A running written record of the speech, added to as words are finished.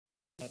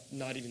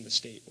Not even the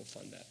state will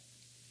fund that.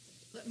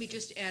 Let me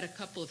just add a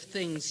couple of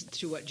things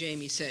to what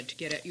Jamie said to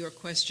get at your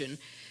question.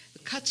 The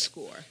cut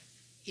score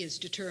is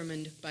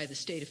determined by the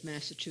state of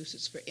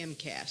Massachusetts for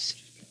MCAS,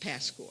 the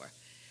pass score,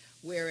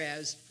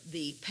 whereas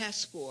the pass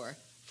score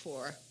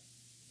for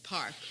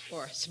PARCC,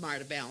 or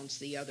Smarter Balance,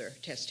 the other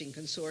testing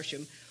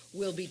consortium,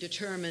 will be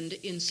determined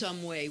in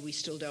some way, we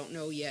still don't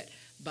know yet,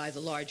 by the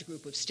large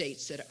group of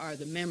states that are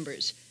the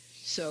members.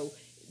 So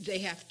they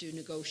have to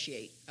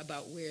negotiate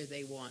about where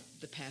they want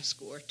the pass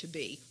score to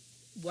be,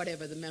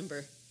 whatever the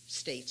member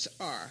states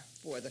are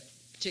for the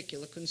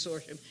particular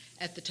consortium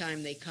at the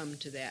time they come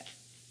to that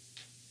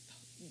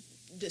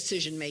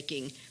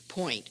decision-making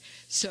point.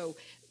 So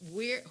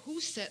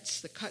who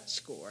sets the cut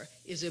score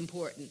is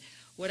important.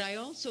 What I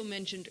also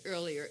mentioned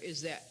earlier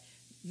is that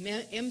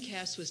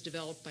MCAS was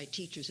developed by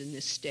teachers in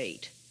this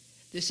state.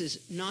 This is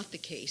not the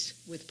case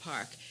with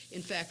PARCC.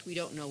 In fact, we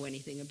don't know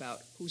anything about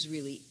who's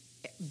really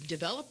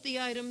developed the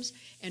items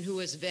and who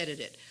has vetted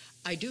it.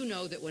 I do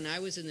know that when I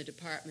was in the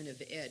Department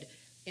of Ed,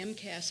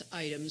 MCAS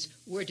items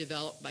were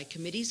developed by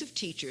committees of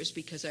teachers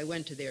because I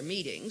went to their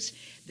meetings.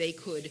 They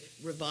could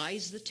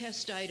revise the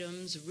test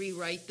items,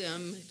 rewrite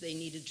them if they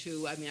needed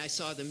to. I mean, I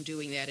saw them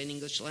doing that in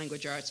English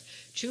language arts.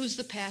 Choose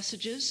the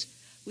passages.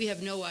 We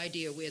have no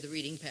idea where the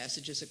reading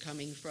passages are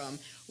coming from,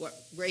 what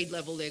grade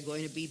level they're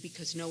going to be,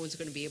 because no one's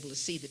going to be able to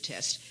see the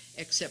test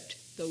except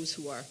those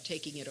who are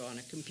taking it on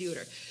a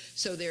computer.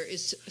 So there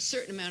is a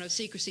certain amount of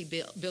secrecy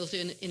built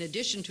in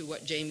addition to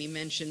what Jamie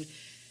mentioned.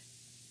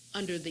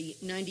 Under the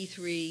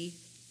 93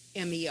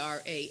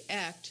 MERA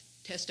Act,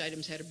 test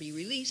items had to be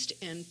released,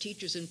 and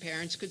teachers and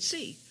parents could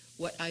see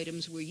what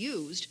items were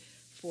used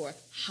for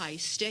high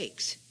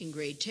stakes in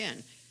grade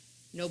 10.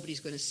 Nobody's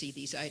going to see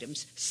these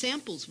items.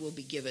 Samples will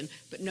be given,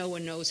 but no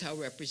one knows how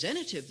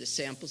representative the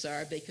samples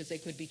are because they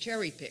could be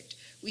cherry-picked.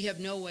 We have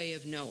no way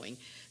of knowing.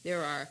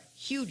 There are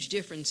huge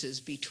differences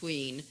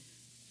between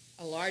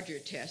a larger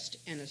test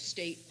and a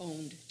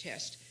state-owned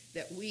test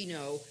that we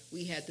know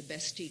we had the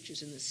best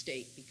teachers in the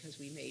state because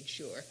we made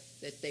sure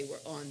that they were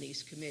on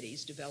these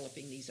committees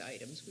developing these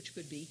items, which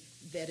could be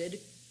vetted,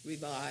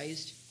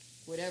 revised,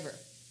 whatever.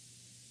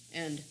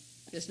 And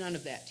there's none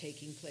of that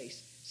taking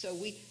place. So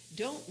we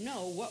don't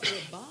know what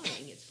we're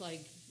buying. It's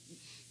like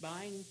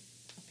buying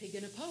a pig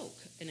in a poke,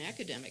 an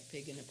academic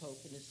pig in a poke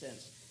in a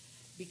sense,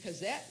 because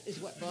that is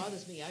what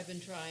bothers me. I've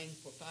been trying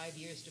for 5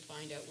 years to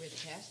find out where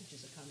the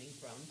passages are coming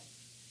from.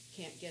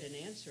 Can't get an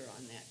answer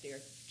on that. They're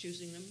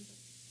choosing them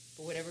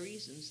for whatever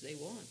reasons they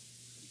want.